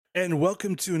And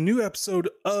welcome to a new episode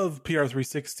of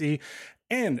PR360.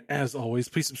 And as always,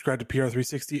 please subscribe to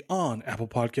PR360 on Apple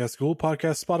Podcasts, Google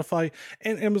Podcasts, Spotify,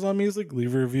 and Amazon Music.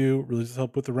 Leave a review, really does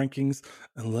help with the rankings,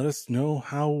 and let us know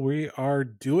how we are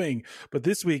doing. But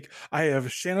this week, I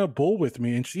have Shanna Bull with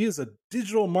me, and she is a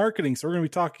digital marketing. So we're going to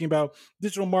be talking about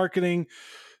digital marketing,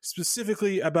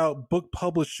 specifically about book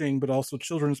publishing, but also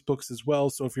children's books as well.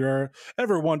 So if you're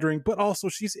ever wondering, but also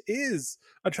she is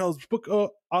a children's book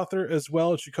author as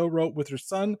well. She co-wrote with her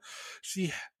son.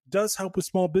 She does help with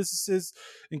small businesses,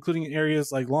 including in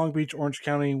areas like Long Beach, Orange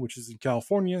County, which is in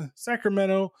California,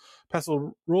 Sacramento,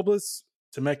 Paso Robles,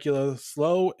 Temecula,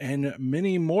 SLO, and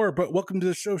many more. But welcome to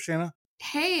the show, Shanna.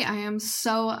 Hey, I am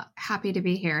so happy to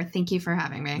be here. Thank you for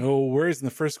having me. No worries. And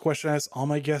the first question I ask all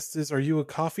my guests is, are you a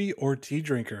coffee or tea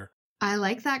drinker? I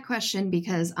like that question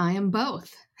because I am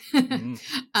both.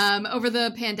 Over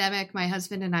the pandemic, my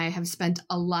husband and I have spent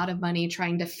a lot of money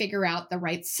trying to figure out the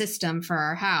right system for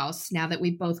our house now that we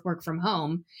both work from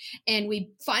home. And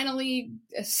we finally,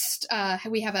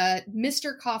 we have a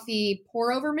Mr. Coffee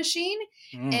pour over machine.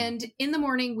 And in the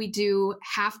morning, we do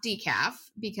half decaf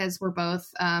because we're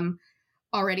both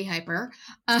already hyper.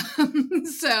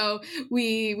 So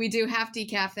we do half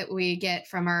decaf that we get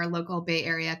from our local Bay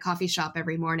Area coffee shop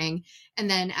every morning. And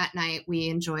then at night we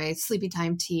enjoy sleepy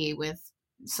time tea with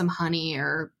some honey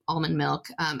or almond milk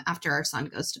after our son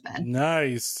goes to bed.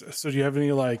 Nice. So do you have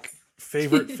any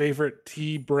favorite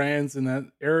tea brands in that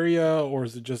area, or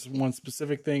is it just one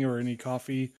specific thing, or any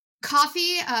coffee?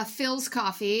 Coffee, Phil's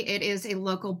Coffee. It is a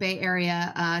local Bay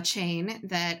Area chain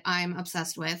that I'm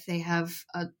obsessed with. They have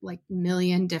a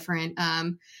million different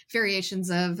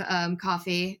variations of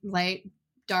coffee, light,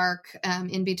 dark,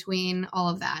 in between, all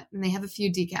of that. And they have a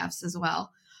few decafs as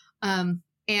well.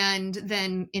 And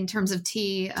then in terms of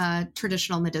tea,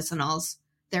 traditional medicinals.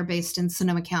 They're based in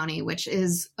Sonoma County, which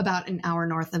is about an hour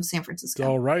north of San Francisco.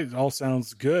 All right. It all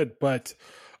sounds good. But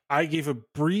I gave a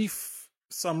brief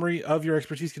summary of your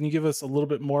expertise. Can you give us a little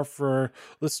bit more for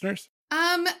listeners?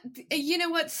 You know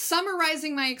what?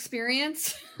 Summarizing my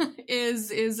experience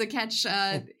is a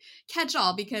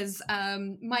catch-all because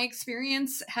my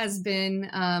experience has been,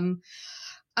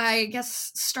 I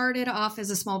guess, started off as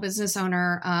a small business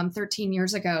owner 13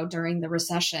 years ago during the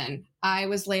recession. I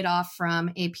was laid off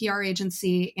from a PR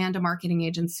agency and a marketing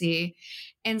agency.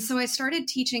 And so I started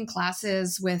teaching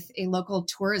classes with a local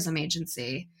tourism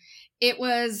agency. It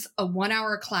was a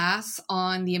 1-hour class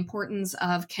on the importance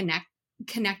of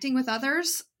connecting with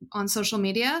others on social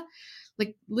media.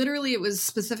 Literally, it was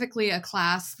specifically a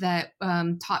class that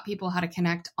taught people how to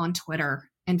connect on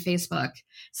Twitter and Facebook.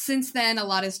 Since then, a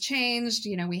lot has changed.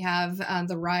 You know, we have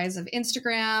the rise of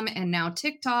Instagram and now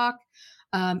TikTok,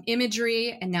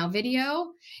 imagery, and now video.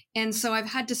 And so I've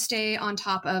had to stay on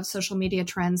top of social media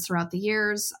trends throughout the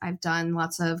years. I've done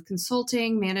lots of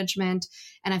consulting, management,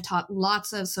 and I've taught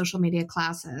lots of social media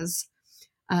classes.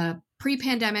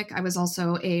 Pre-pandemic, I was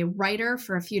also a writer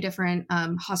for a few different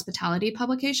hospitality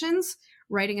publications,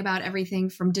 writing about everything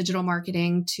from digital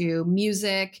marketing to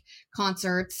music,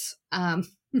 concerts,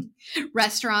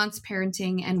 restaurants,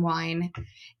 parenting, and wine.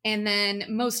 And then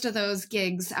most of those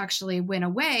gigs actually went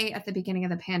away at the beginning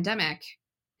of the pandemic.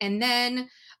 And then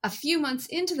a few months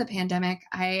into the pandemic,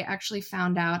 I actually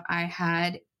found out I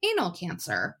had anal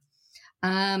cancer.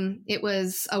 It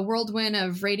was a whirlwind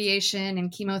of radiation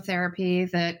and chemotherapy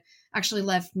that actually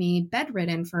left me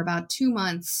bedridden for about 2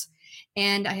 months.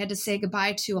 And I had to say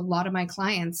goodbye to a lot of my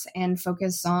clients and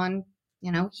focus on,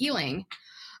 healing.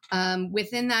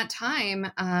 Within that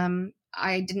time,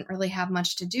 I didn't really have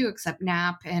much to do except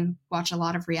nap and watch a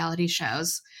lot of reality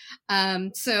shows.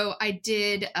 So I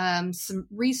did some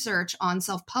research on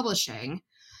self-publishing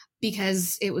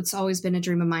because it's always been a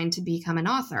dream of mine to become an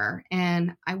author.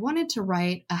 And I wanted to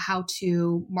write a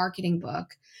how-to marketing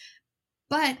book.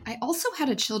 But I also had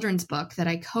a children's book that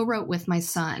I co-wrote with my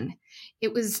son.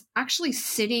 It was actually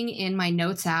sitting in my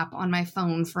notes app on my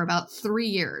phone for about 3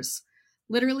 years.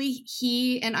 Literally,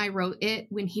 he and I wrote it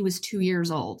when he was 2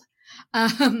 years old.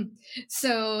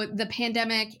 So the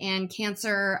pandemic and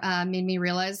cancer made me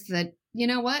realize that, you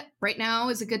know what, right now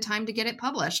is a good time to get it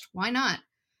published. Why not?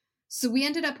 So we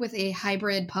ended up with a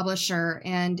hybrid publisher.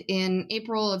 And in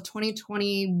April of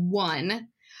 2021,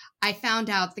 I found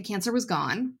out the cancer was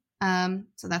gone.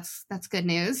 So that's good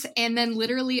news. And then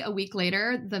literally a week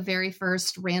later, the very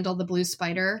first Randall the Blue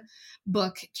Spider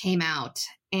book came out.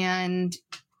 And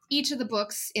each of the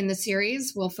books in the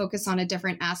series will focus on a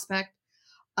different aspect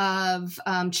of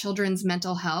children's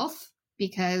mental health,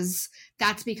 because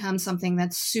that's become something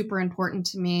that's super important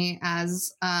to me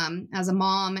as a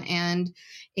mom and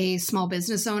a small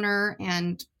business owner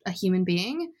and a human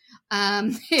being.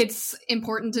 It's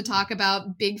important to talk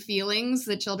about big feelings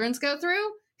that children go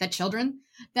through. That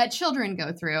children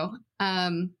go through.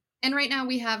 And right now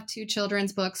we have 2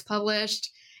 children's books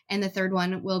published, and the 3rd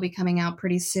one will be coming out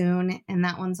pretty soon, and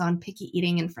that one's on picky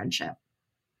eating and friendship.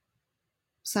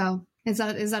 So is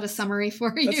that a summary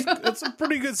for you? That's a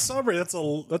pretty good summary. That's a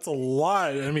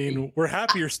lot. I mean, we're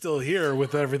happy you're still here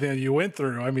with everything that you went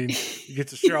through. I mean, you get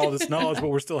to share all this knowledge, but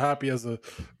we're still happy as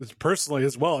personally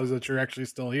as well as that you're actually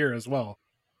still here as well.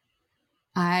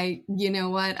 You know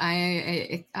what?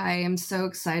 I am so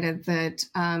excited that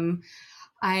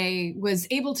I was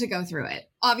able to go through it.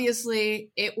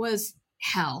 Obviously, it was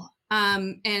hell.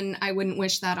 And I wouldn't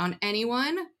wish that on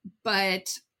anyone,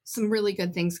 but some really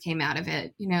good things came out of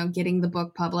it, getting the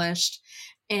book published.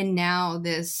 And now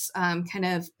this kind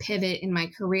of pivot in my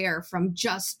career from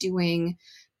just doing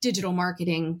digital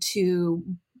marketing to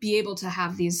be able to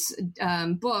have these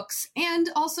books and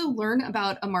also learn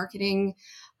about a marketing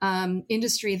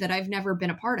industry that I've never been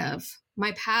a part of.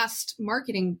 My past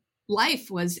marketing life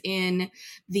was in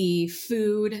the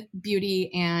food,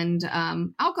 beauty, and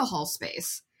alcohol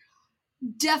space.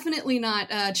 Definitely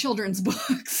not children's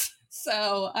books.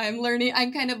 So I'm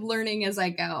kind of learning as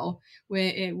I go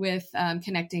with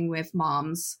connecting with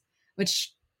moms,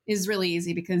 which is really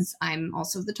easy because I'm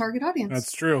also the target audience.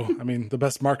 That's true. I mean, the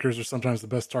best marketers are sometimes the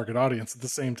best target audience at the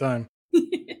same time.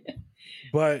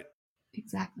 But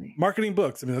exactly. Marketing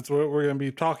books. I mean, that's what we're going to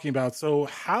be talking about. So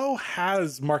how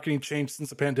has marketing changed since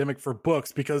the pandemic for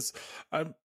books? Because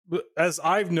as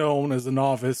I've known as a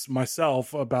novice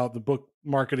myself about the book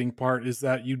marketing part is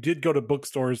that you did go to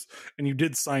bookstores and you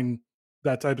did sign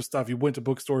that type of stuff. You went to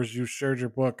bookstores, you shared your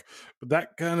book, but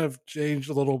that kind of changed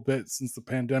a little bit since the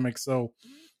pandemic. So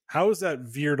how is that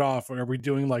veered off? Are we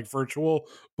doing like virtual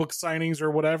book signings or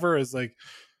whatever?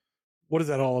 What is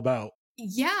that all about?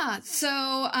 Yeah.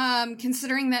 So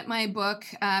considering that my book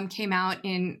came out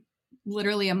in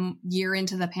literally a year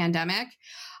into the pandemic,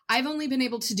 I've only been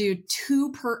able to do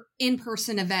 2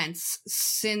 in-person events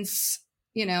since,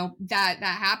 that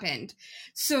happened.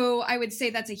 So I would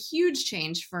say that's a huge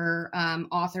change for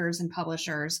authors and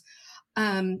publishers.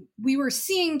 We were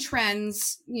seeing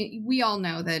trends. We all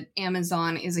know that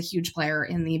Amazon is a huge player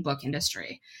in the book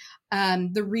industry.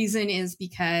 The reason is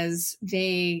because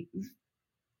they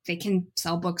can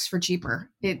sell books for cheaper.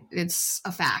 It's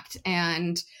a fact.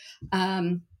 And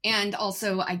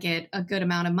also I get a good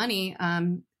amount of money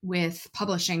with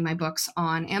publishing my books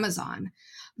on Amazon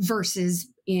versus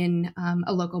in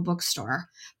a local bookstore.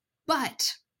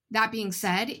 But that being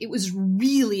said, it was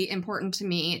really important to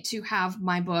me to have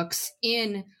my books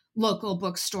in local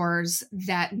bookstores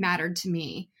that mattered to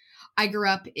me. I grew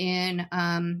up in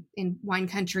wine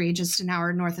country, just an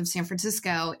hour north of San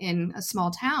Francisco in a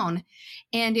small town.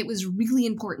 And it was really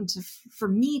important for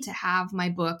me to have my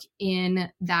book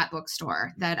in that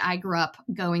bookstore that I grew up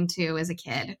going to as a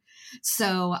kid.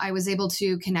 So I was able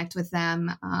to connect with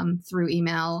them through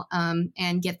email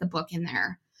and get the book in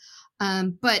there.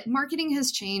 But marketing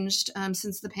has changed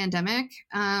since the pandemic.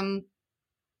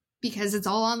 Because it's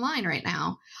all online right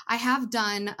now. I have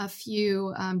done a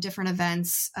few different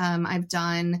events. I've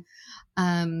done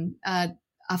a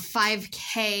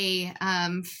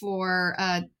 5K for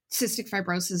cystic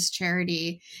fibrosis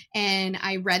charity, and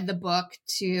I read the book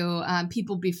to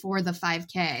people before the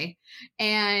 5K.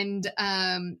 And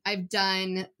I've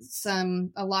done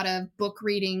a lot of book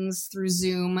readings through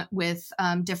Zoom with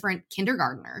different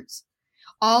kindergartners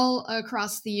all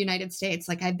across the United States.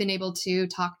 Like I've been able to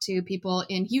talk to people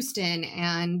in Houston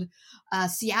and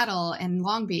Seattle and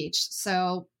Long Beach.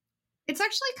 So it's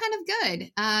actually kind of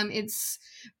good.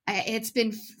 It's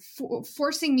been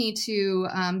forcing me to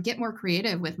get more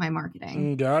creative with my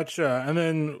marketing. Gotcha. And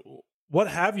then what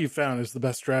have you found is the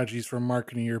best strategies for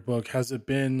marketing your book? Has it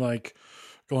been like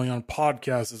going on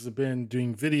podcasts? Has it been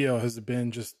doing video? Has it been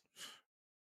just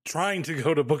trying to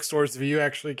go to bookstores if you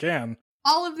actually can?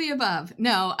 All of the above.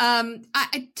 No,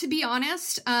 to be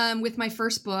honest, with my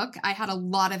first book, I had a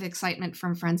lot of excitement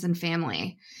from friends and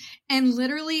family. And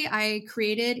literally, I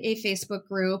created a Facebook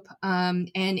group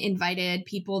and invited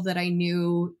people that I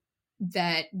knew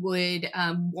that would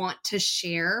want to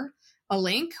share a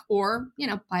link or,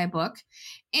 buy a book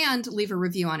and leave a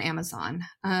review on Amazon.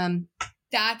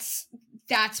 That's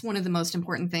one of the most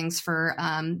important things for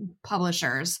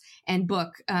publishers and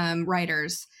book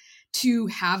writers, to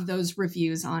have those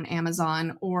reviews on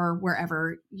Amazon or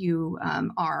wherever you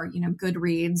are,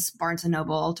 Goodreads, Barnes &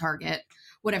 Noble, Target,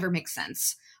 whatever makes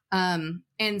sense. And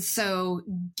so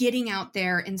getting out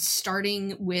there and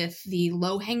starting with the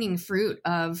low-hanging fruit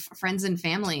of friends and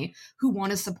family who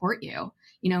want to support you,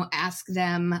 ask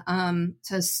them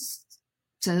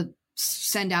to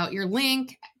send out your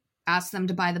link, ask them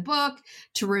to buy the book,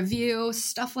 to review,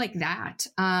 stuff like that.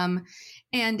 And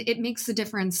it makes a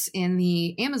difference in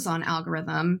the Amazon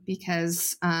algorithm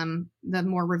because the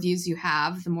more reviews you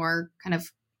have, the more kind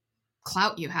of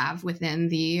clout you have within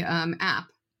the app.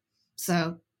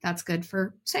 So that's good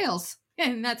for sales.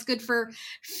 And that's good for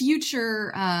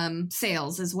future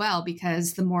sales as well,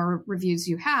 because the more reviews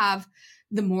you have,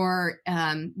 the more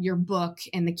your book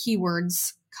and the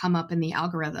keywords come up in the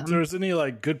algorithm. So there's any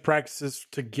like good practices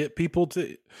to get people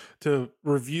to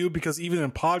review? Because even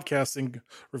in podcasting,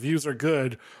 reviews are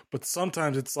good, but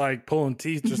sometimes it's like pulling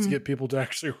teeth just to get people to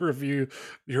actually review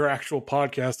your actual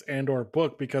podcast and or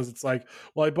book, because it's like,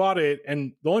 well, I bought it,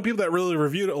 and the only people that really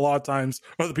reviewed it a lot of times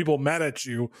are the people mad at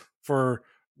you for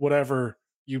whatever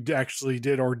you actually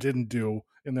did or didn't do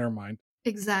in their mind.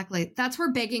 Exactly. That's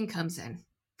where begging comes in.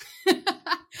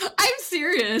 I'm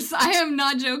serious. I am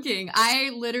not joking. I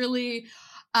literally,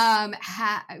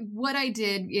 what I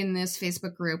did in this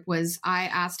Facebook group was I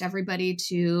asked everybody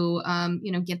to,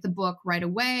 get the book right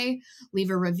away,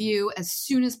 leave a review as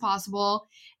soon as possible.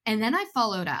 And then I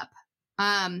followed up.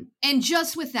 And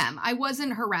just with them, I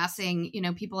wasn't harassing,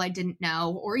 people I didn't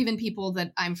know, or even people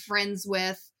that I'm friends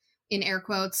with, in air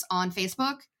quotes, on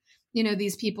Facebook.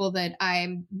 These people that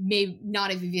I may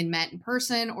not have even met in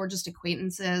person or just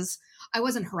acquaintances. I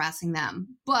wasn't harassing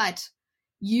them, but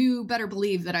you better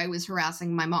believe that I was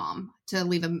harassing my mom to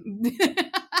leave them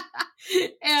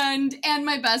and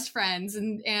my best friends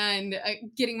and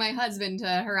getting my husband to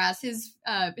harass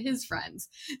his friends.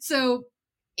 So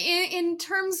in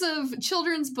terms of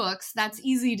children's books, that's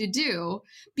easy to do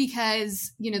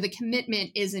because, the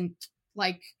commitment isn't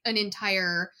like an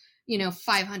entire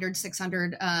 500,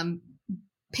 600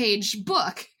 page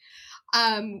book.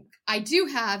 I do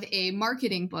have a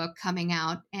marketing book coming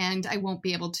out, and I won't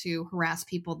be able to harass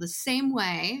people the same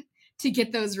way to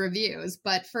get those reviews.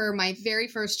 But for my very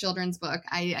first children's book,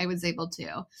 I was able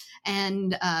to.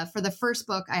 And for the first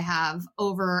book, I have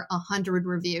over 100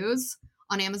 reviews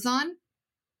on Amazon.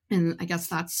 And I guess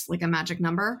that's like a magic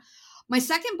number. My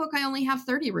second book, I only have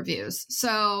 30 reviews.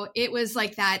 So it was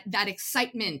like that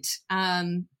excitement,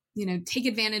 take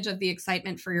advantage of the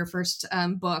excitement for your first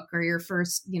book or your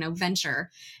first, venture.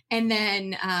 And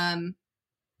then,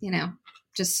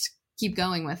 just keep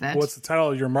going with it. What's the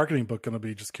title of your marketing book going to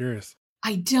be? Just curious.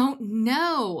 I don't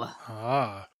know.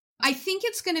 I think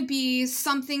it's going to be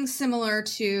something similar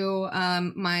to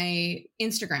my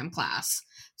Instagram class.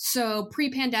 So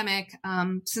pre-pandemic,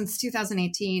 since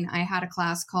 2018, I had a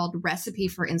class called Recipe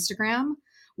for Instagram,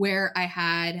 where I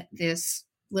had this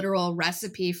literal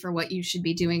recipe for what you should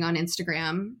be doing on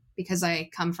Instagram, because I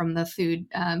come from the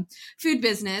food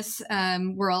business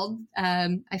world.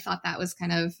 I thought that was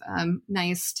kind of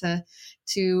nice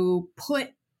to put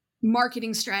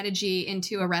marketing strategy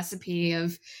into a recipe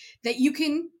of that you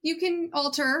can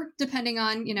alter depending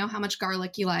on how much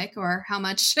garlic you like or how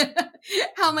much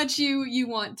you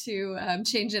want to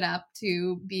change it up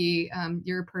to be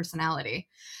your personality.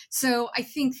 So I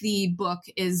think the book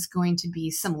is going to be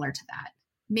similar to that.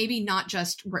 Maybe not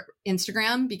just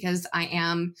Instagram, because I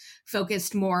am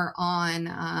focused more on,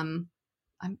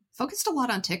 I'm focused a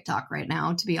lot on TikTok right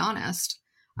now, to be honest.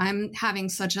 I'm having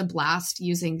such a blast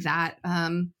using that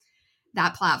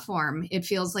platform. It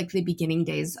feels like the beginning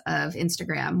days of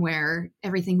Instagram, where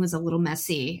everything was a little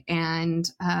messy and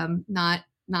not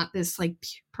this like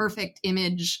perfect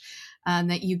image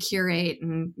that you curate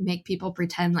and make people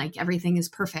pretend like everything is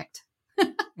perfect.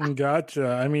 Gotcha.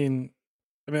 I mean,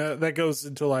 that goes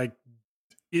into like,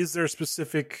 is there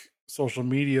specific social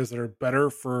medias that are better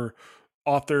for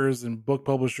authors and book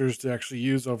publishers to actually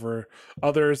use over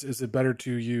others? Is it better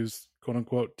to use quote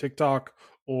unquote TikTok,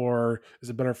 or is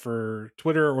it better for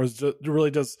Twitter, or does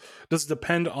it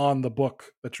depend on the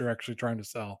book that you're actually trying to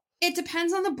sell? It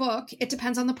depends on the book, it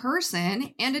depends on the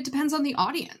person, and it depends on the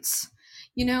audience.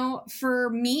 For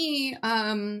me,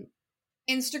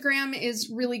 Instagram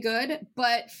is really good,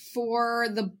 but for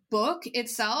the book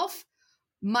itself,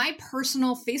 my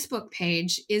personal Facebook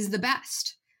page is the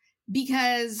best,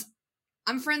 because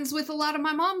I'm friends with a lot of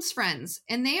my mom's friends,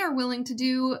 and they are willing to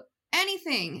do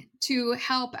anything to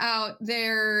help out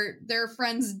their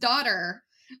friend's daughter.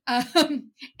 And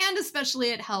especially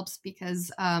it helps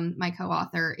because my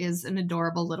co-author is an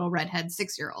adorable little redhead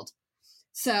 6-year-old.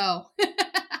 So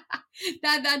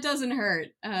that doesn't hurt.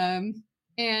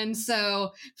 And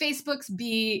so Facebook's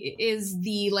is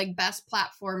the like best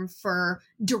platform for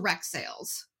direct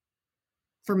sales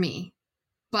for me.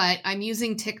 But I'm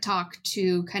using TikTok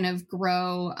to kind of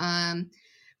grow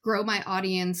my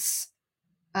audience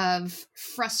of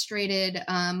frustrated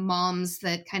moms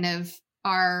that kind of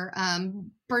are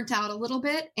burnt out a little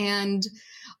bit and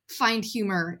find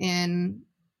humor in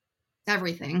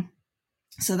everything.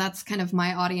 So that's kind of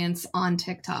my audience on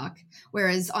TikTok.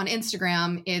 Whereas on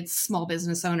Instagram, it's small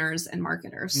business owners and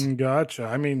marketers. Gotcha.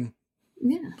 I mean,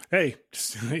 yeah. Hey,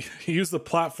 just use the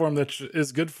platform that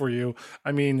is good for you.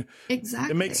 I mean,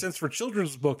 exactly. It makes sense for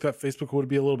children's book that Facebook would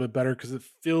be a little bit better because it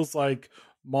feels like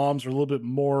moms are a little bit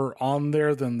more on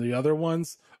there than the other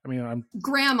ones. I mean,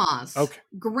 grandmas. Okay.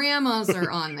 Grandmas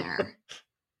are on there.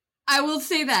 I will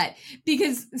say that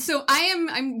because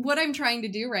I'm what I'm trying to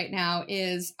do right now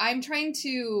is I'm trying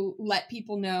to let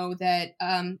people know that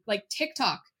like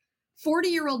TikTok,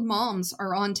 40-year-old moms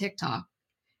are on TikTok.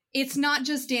 It's not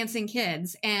just dancing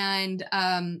kids. And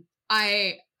I'm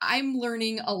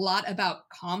learning a lot about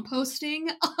composting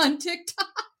on TikTok.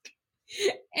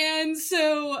 And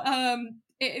so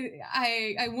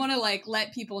I want to like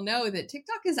let people know that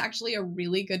TikTok is actually a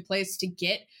really good place to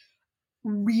get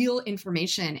real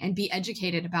information and be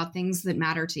educated about things that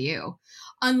matter to you.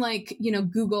 Unlike,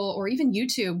 Google or even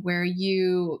YouTube, where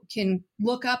you can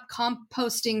look up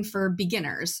composting for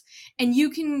beginners and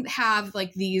you can have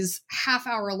like these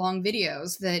half-hour long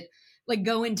videos that like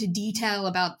go into detail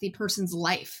about the person's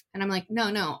life. And I'm like,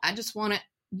 no, I just want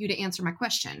you to answer my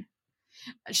question.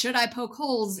 Should I poke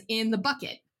holes in the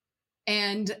bucket?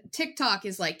 And TikTok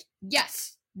is like,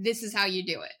 yes, this is how you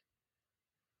do it.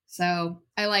 So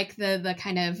I like the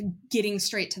kind of getting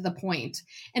straight to the point.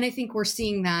 And I think we're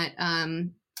seeing that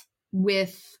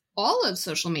with all of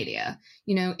social media.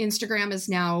 Instagram is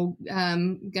now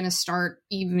going to start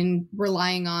even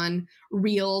relying on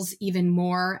Reels even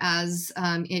more as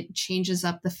it changes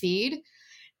up the feed.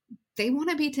 They want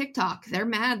to be TikTok. They're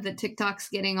mad that TikTok's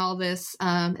getting all this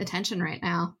attention right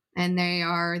now. And they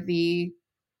are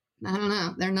I don't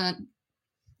know,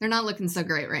 they're not looking so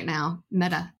great right now.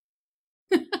 Meta.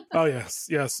 Oh,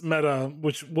 yes, Meta,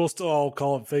 which we'll still all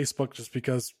call it Facebook just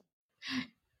because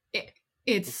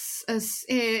it's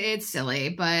silly,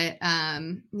 but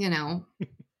I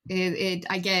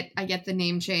get the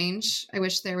name change. I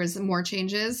wish there was more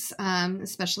changes,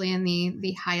 especially in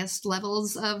the highest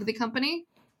levels of the company.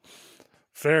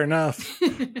 Fair enough.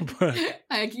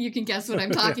 You can guess what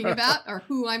I'm talking about or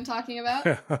who I'm talking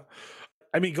about.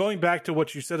 I mean, going back to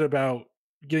what you said about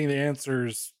getting the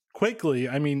answers quickly,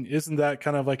 I mean, isn't that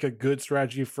kind of like a good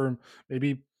strategy for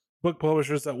maybe book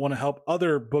publishers that want to help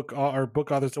other book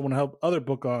authors that want to help other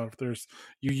book authors?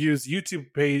 You use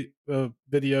YouTube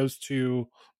videos to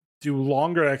do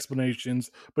longer explanations,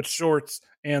 but shorts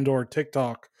and or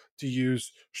TikTok to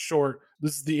use short.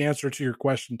 This is the answer to your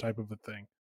question type of a thing.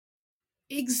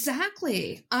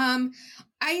 Exactly.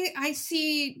 I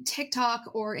see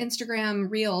TikTok or Instagram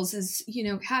Reels as,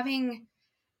 having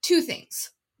two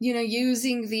things.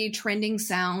 Using the trending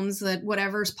sounds that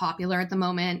whatever's popular at the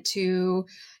moment to,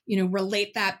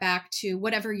 relate that back to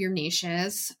whatever your niche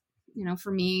is.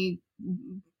 For me,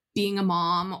 being a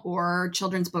mom or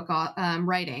children's book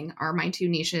writing are my two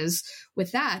niches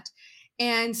with that.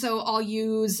 And so I'll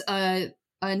use a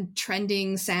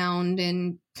trending sound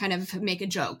and kind of make a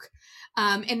joke.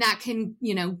 And that can,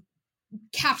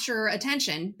 capture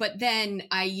attention. But then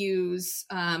I use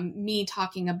me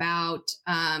talking about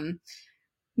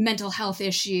mental health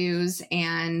issues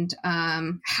and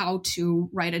how to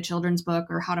write a children's book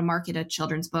or how to market a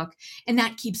children's book. And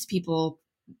that keeps people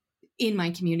in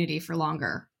my community for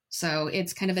longer. So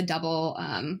it's kind of a double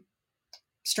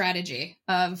strategy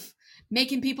of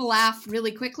making people laugh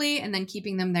really quickly and then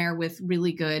keeping them there with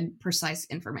really good, precise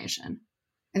information.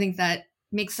 I think that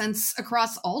makes sense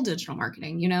across all digital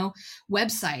marketing.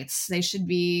 Websites, they should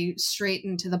be straight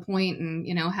and to the point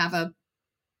and, have a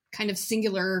kind of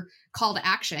singular call to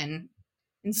action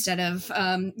instead of,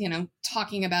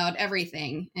 talking about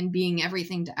everything and being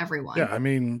everything to everyone. Yeah. I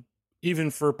mean,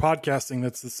 even for podcasting,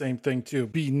 that's the same thing too.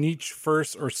 Be niche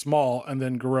first or small and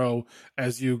then grow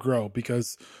as you grow,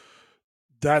 because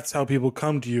that's how people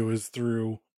come to you, is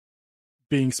through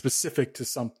being specific to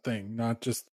something, not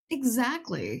just.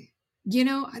 Exactly.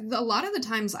 A lot of the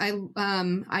times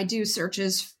I do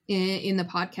searches in the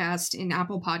podcast, in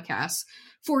Apple Podcasts,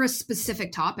 for a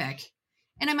specific topic,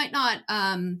 and I might not,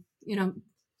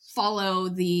 follow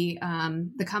the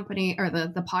company or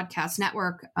the podcast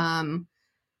network,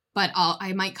 but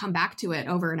I might come back to it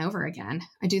over and over again.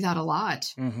 I do that a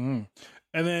lot. Mm-hmm.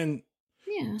 And then,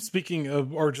 speaking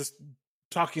of, or just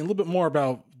talking a little bit more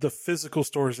about the physical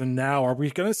stores, and now are we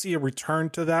going to see a return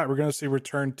to that? We're going to see a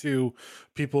return to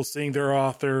people seeing their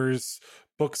authors,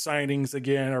 book signings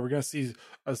again? Are we going to see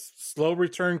a slow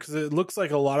return? Because it looks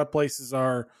like a lot of places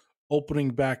are opening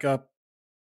back up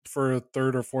for a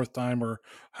third or fourth time, or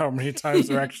how many times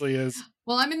there actually is.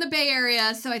 Well, I'm in the Bay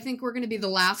Area, so I think we're going to be the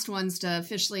last ones to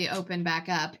officially open back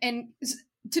up. And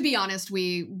to be honest,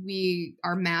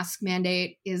 our mask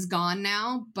mandate is gone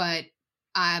now, but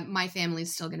my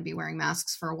family's still going to be wearing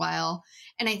masks for a while.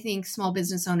 And I think small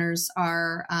business owners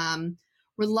are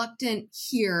reluctant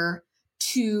here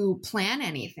to plan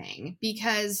anything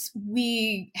because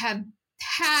we have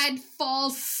had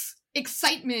false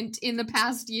excitement in the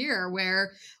past year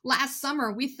where last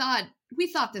summer we thought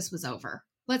this was over.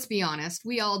 Let's be honest,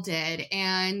 we all did.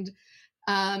 And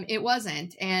it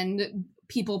wasn't. And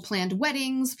people planned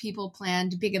weddings, people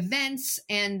planned big events,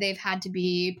 and they've had to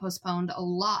be postponed a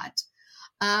lot.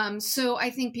 So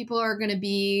I think people are going to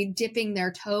be dipping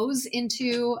their toes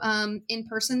into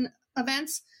in-person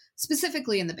events,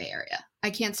 specifically in the Bay Area. I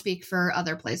can't speak for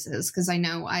other places because I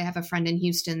know I have a friend in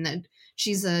Houston that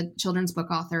she's a children's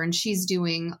book author and she's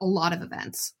doing a lot of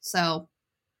events. So,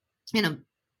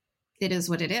 it is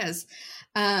what it is.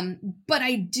 But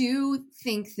I do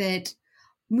think that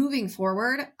moving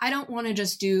forward, I don't want to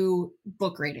just do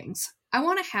book readings. I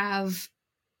want to have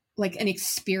like an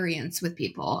experience with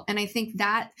people. And I think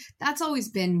that's always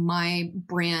been my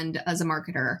brand as a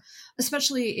marketer,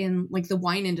 especially in like the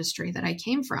wine industry that I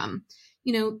came from.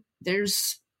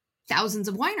 There's thousands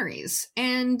of wineries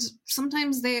and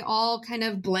sometimes they all kind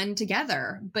of blend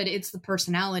together, but it's the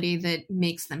personality that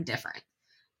makes them different.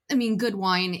 I mean, good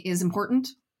wine is important,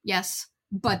 yes,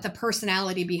 but the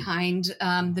personality behind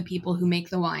the people who make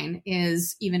the wine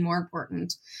is even more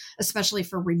important, especially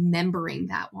for remembering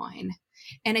that wine.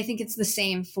 And I think it's the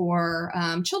same for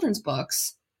children's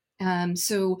books.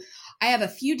 So I have a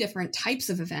few different types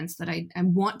of events that I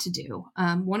want to do.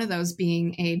 One of those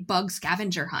being a bug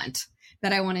scavenger hunt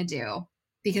that I want to do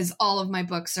because all of my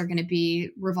books are going to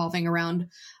be revolving around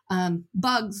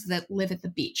bugs that live at the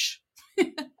beach.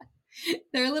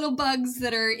 They're little bugs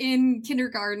that are in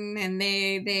kindergarten and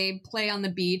they play on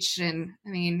the beach. And I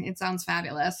mean, it sounds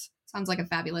fabulous. Sounds like a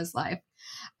fabulous life.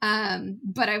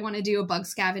 But I want to do a bug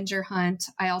scavenger hunt.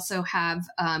 I also have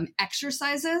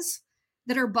exercises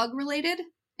that are bug related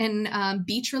and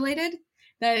beach related.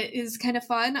 That is kind of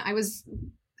fun. I was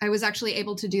actually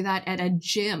able to do that at a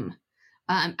gym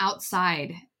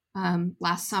outside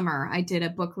last summer. I did a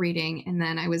book reading and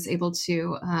then I was able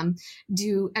to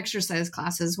do exercise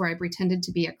classes where I pretended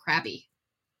to be a crabby.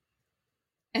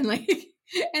 And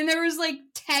and there was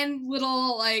 10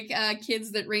 little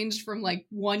kids that ranged from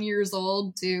 1 year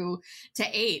old to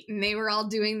 8. And they were all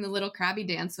doing the little crabby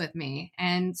dance with me.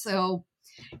 And so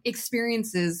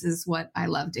experiences is what I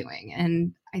love doing.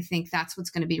 And I think that's what's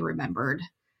going to be remembered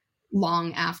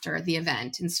long after the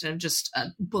event instead of just a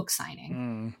book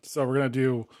signing. So we're going to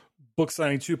do book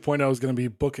signing 2.0 is going to be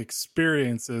book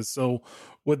experiences. So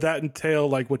would that entail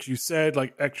what you said,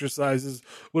 exercises?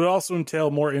 Would it also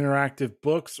entail more interactive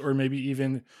books or maybe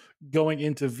even going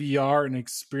into VR and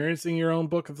experiencing your own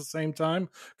book at the same time?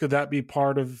 Could that be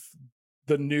part of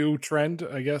the new trend,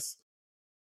 I guess?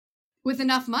 With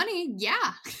enough money,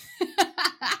 yeah.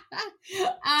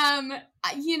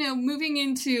 Moving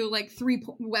into Web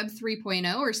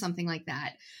 3.0 or something like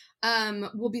that,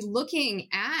 we'll be looking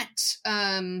at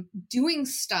doing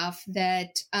stuff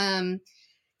that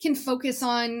can focus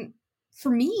on, for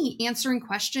me, answering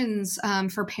questions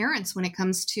for parents when it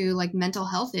comes to mental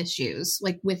health issues,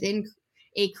 within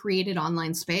a created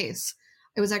online space.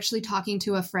 I was actually talking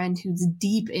to a friend who's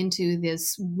deep into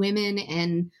this women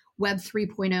and Web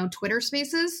 3.0 Twitter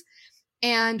spaces.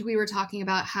 And we were talking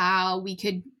about how we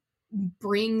could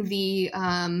bring the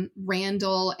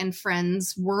Randall and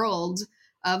Friends world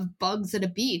of bugs at a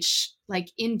beach,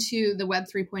 into the Web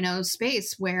 3.0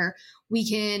 space where we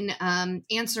can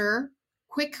answer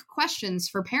quick questions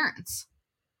for parents.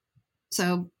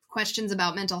 So questions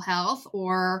about mental health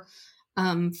or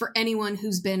for anyone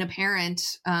who's been a parent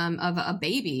of a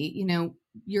baby,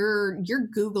 you're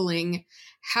Googling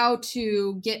how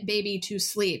to get baby to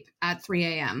sleep at 3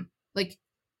 a.m.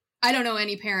 I don't know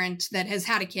any parent that has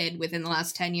had a kid within the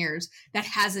last 10 years that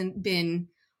hasn't been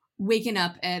waking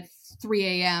up at 3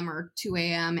 a.m. or 2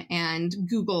 a.m. and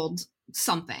Googled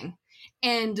something.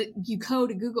 And you go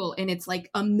to Google and it's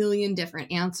a million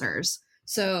different answers.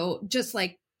 So just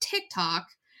like TikTok,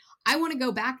 I want to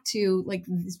go back to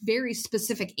very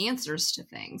specific answers to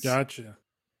things. Gotcha.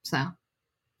 So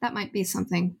that might be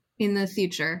something in the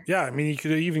future. Yeah, I mean, you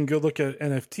could even go look at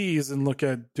NFTs and look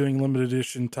at doing limited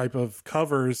edition type of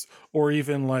covers, or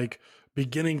even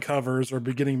beginning covers or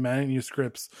beginning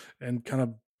manuscripts, and kind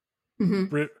of,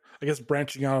 I guess,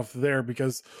 branching off there,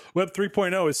 because Web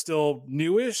 3.0 is still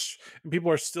newish and people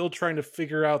are still trying to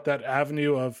figure out that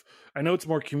avenue of, I know it's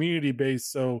more community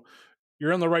based, so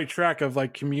you're on the right track of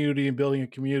like community and building a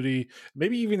community,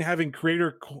 maybe even having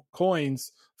creator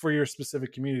coins for your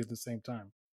specific community at the same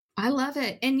time. I love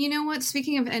it. And you know what?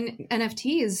 Speaking of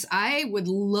NFTs, I would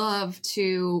love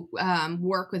to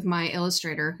work with my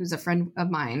illustrator, who's a friend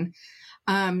of mine,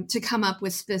 to come up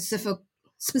with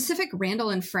specific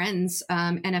Randall and Friends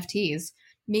NFTs.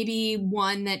 Maybe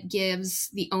one that gives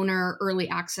the owner early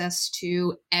access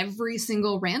to every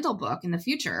single Randall book in the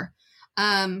future.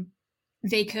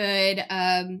 They could,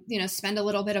 spend a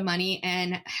little bit of money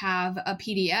and have a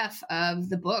PDF of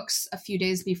the books a few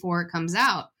days before it comes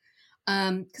out.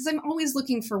 Because I'm always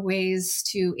looking for ways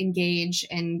to engage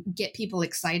and get people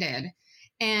excited.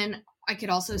 And I could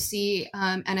also see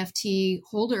NFT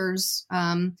holders,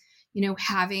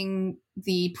 having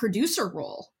the producer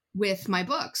role with my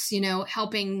books,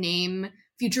 helping name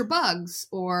future bugs,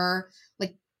 or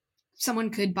like someone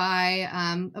could buy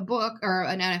a book or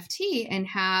an NFT and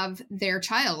have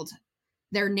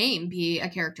their name be a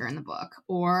character in the book,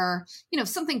 or,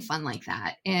 something fun like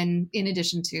that. And in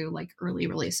addition to like early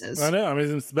releases. I know. I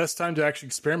mean, it's the best time to actually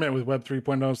experiment with Web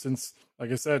 3.0 since,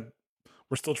 like I said,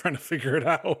 we're still trying to figure it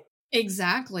out.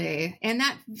 Exactly. And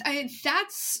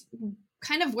that's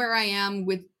kind of where I am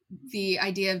with the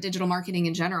idea of digital marketing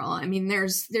in general. I mean,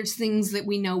 there's things that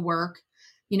we know work,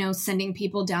 sending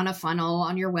people down a funnel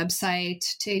on your website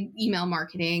to email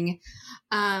marketing.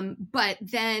 But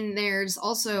then there's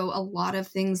also a lot of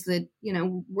things that,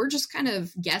 we're just kind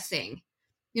of guessing.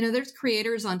 There's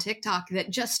creators on TikTok that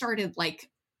just started like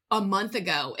a month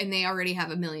ago and they already have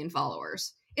 1 million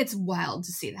followers. It's wild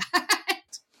to see that.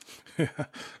 Yeah,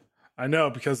 I know,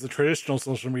 because the traditional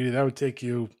social media, that would take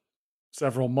you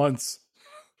several months,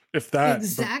 if that.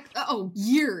 Exactly. Oh,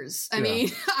 years. I mean,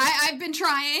 I've been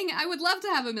trying. I would love to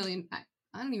have 1 million. I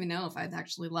don't even know if I'd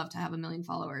actually love to have 1 million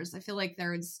followers. I feel like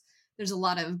there's a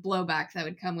lot of blowback that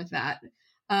would come with that.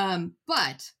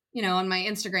 But, on my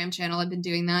Instagram channel, I've been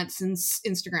doing that since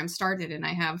Instagram started, and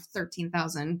I have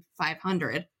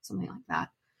 13,500, something like that.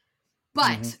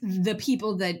 But the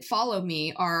people that follow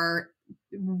me are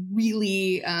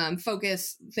really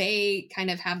focused. They kind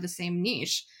of have the same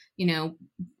niche,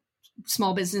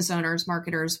 small business owners,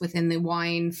 marketers within the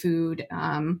wine, food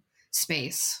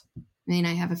space. I mean,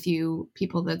 I have a few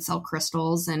people that sell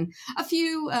crystals and a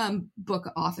few book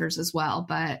authors as well,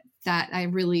 but that I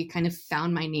really kind of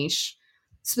found my niche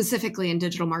specifically in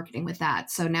digital marketing with that.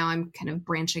 So now I'm kind of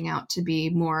branching out to be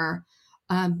more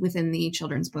within the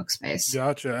children's book space.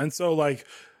 Gotcha. And so like,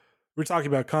 we're talking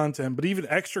about content, but even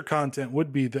extra content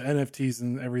would be the NFTs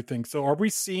and everything. So are we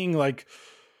seeing like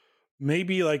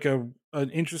maybe like an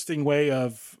interesting way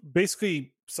of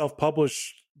basically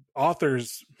self-published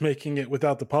authors making it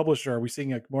without the publisher? Are we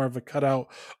seeing like more of a cutout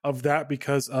of that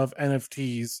because of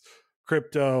NFTs,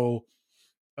 crypto,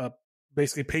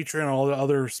 basically Patreon, all the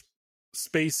other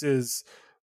spaces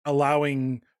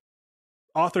allowing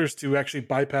authors to actually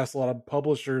bypass a lot of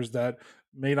publishers that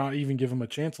may not even give them a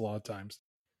chance a lot of times?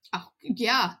 Oh,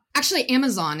 yeah. Actually,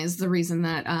 Amazon is the reason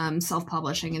that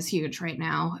self-publishing is huge right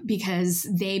now, because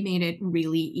they made it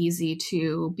really easy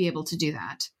to be able to do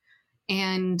that.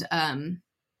 And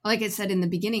like I said in the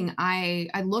beginning, I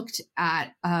looked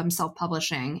at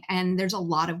self-publishing, and there's a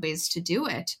lot of ways to do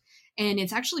it. And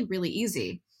it's actually really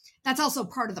easy. That's also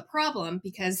part of the problem,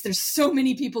 because there's so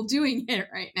many people doing it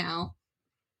right now.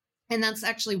 And that's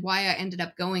actually why I ended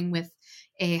up going with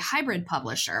a hybrid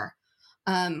publisher.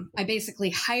 I basically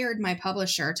hired my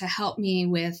publisher to help me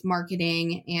with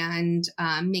marketing and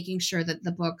making sure that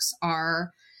the books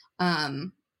are,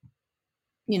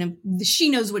 she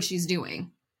knows what she's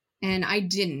doing. And I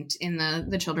didn't in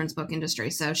the children's book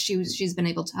industry. So she's been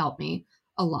able to help me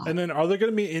a lot. And then are there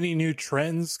going to be any new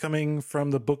trends coming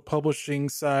from the book publishing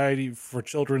side for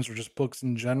children's or just books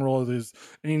in general? There's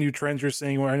any new trends you're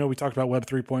seeing? Where I know we talked about Web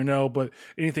 3.0, but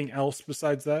anything else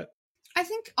besides that? I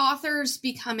think authors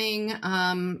becoming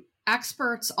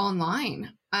experts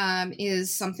online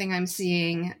is something I'm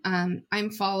seeing.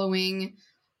 I'm following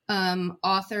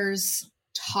authors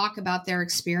talk about their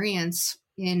experience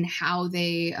in how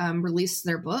they released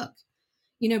their book.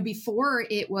 Before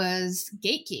it was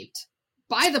gatekept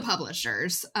by the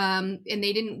publishers, and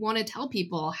they didn't want to tell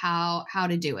people how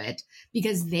to do it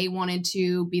because they wanted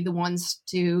to be the ones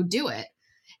to do it.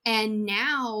 And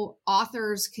now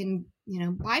authors can,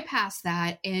 bypass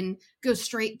that and go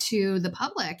straight to the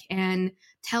public and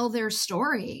tell their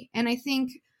story. And I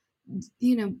think,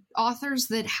 authors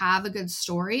that have a good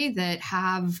story, that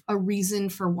have a reason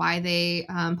for why they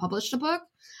published a book,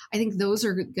 I think those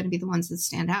are going to be the ones that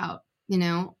stand out.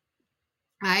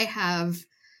 I have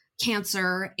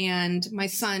cancer, and my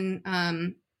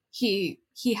son, he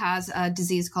has a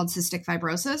disease called cystic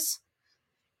fibrosis.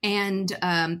 And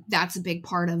that's a big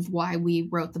part of why we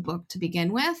wrote the book to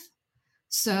begin with.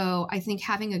 So I think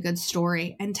having a good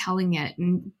story and telling it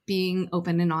and being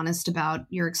open and honest about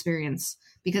your experience,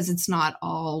 because it's not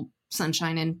all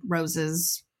sunshine and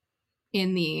roses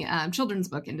in the children's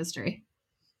book industry.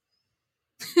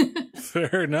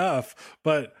 Fair enough.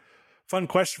 But fun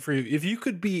question for you. If you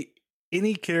could be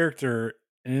any character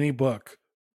in any book,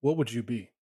 what would you be?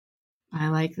 I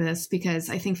like this because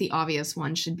I think the obvious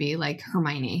one should be like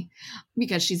Hermione,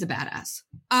 because she's a badass.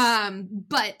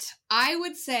 But I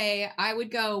would say I would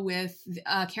go with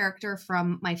a character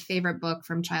from my favorite book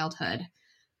from childhood,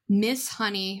 Miss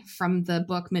Honey from the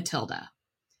book Matilda.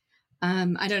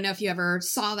 I don't know if you ever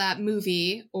saw that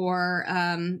movie or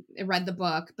read the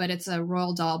book, but it's a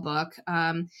Roald Dahl book.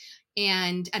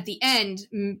 And at the end,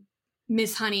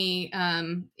 Miss Honey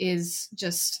is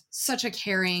just such a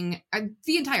caring,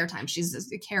 the entire time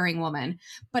she's a caring woman,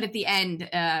 but at the end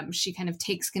she kind of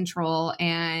takes control,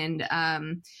 and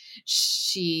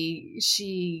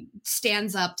she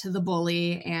stands up to the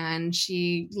bully, and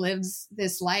she lives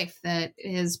this life that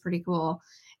is pretty cool.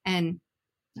 And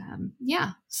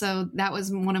so that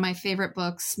was one of my favorite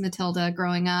books, Matilda,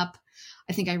 growing up.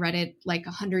 I think I read it like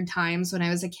 100 times when I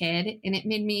was a kid, and it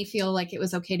made me feel like it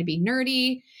was okay to be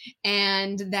nerdy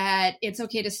and that it's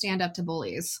okay to stand up to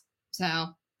bullies. So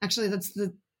actually that's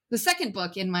the second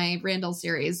book in my Randall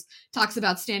series talks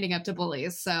about standing up to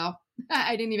bullies. So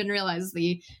I didn't even realize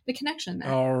the connection there.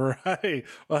 All right.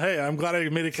 Well, hey, I'm glad I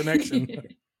made a connection.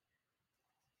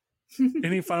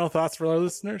 Any final thoughts for our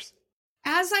listeners?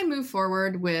 As I move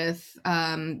forward with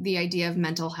the idea of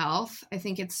mental health, I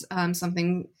think it's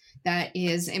something that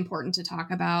is important to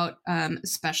talk about,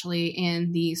 especially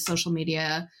in the social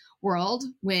media world,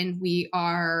 when we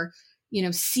are,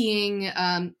 seeing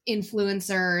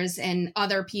influencers and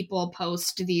other people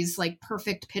post these like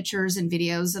perfect pictures and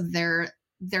videos of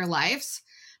their lives.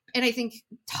 And I think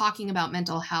talking about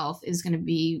mental health is going to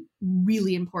be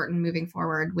really important moving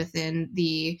forward within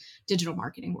the digital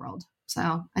marketing world.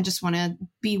 So I just want to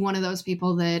be one of those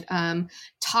people that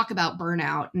talk about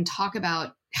burnout and talk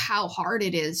about how hard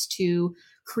it is to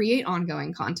create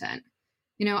ongoing content.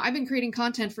 I've been creating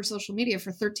content for social media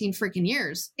for 13 freaking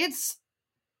years. It's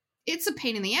a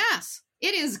pain in the ass.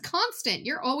 It is constant.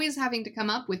 You're always having to come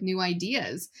up with new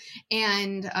ideas,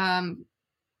 and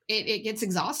it gets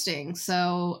exhausting.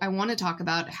 So I want to talk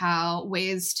about how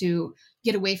ways to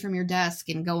get away from your desk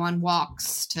and go on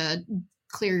walks to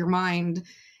clear your mind.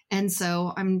 And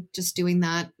so I'm just doing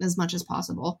that as much as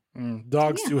possible.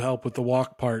 Dogs do help with the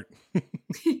walk part.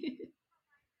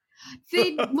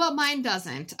 Well, mine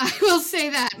doesn't. I will say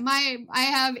that. I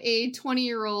have a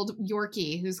 20-year-old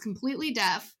Yorkie who's completely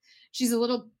deaf. She's a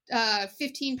little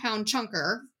 15-pound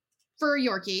chunker for a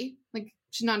Yorkie. Like,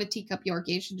 she's not a teacup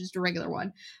Yorkie. She's just a regular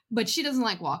one. But she doesn't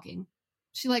like walking.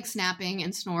 She likes snapping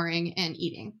and snoring and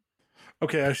eating.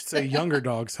 Okay, I should say younger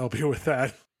dogs help you with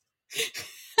that.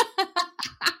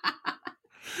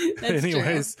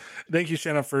 Anyways, thank you,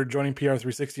 Shanna, for joining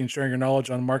PR360 and sharing your knowledge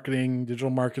on marketing,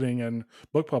 digital marketing, and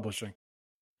book publishing.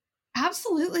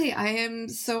 Absolutely. I am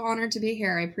so honored to be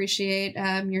here. I appreciate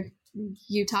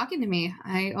you talking to me.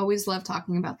 I always love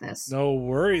talking about this. No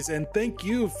worries. And thank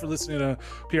you for listening to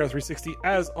PR360.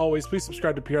 As always, please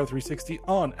subscribe to PR360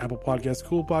 on Apple Podcasts,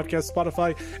 Google Podcasts,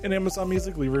 Spotify, and Amazon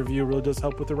Music. Leave a review. It really does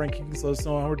help with the rankings. Let us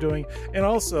know how we're doing. And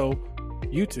also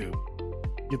YouTube.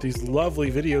 Get these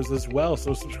lovely videos as well,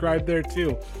 so subscribe there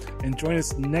too, and join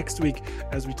us next week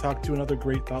as we talk to another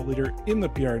great thought leader in the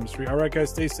PR industry. All right,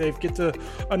 guys, stay safe. Get to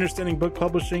understanding book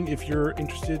publishing if you're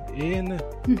interested in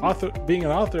being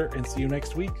an author, and see you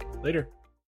next week. Later.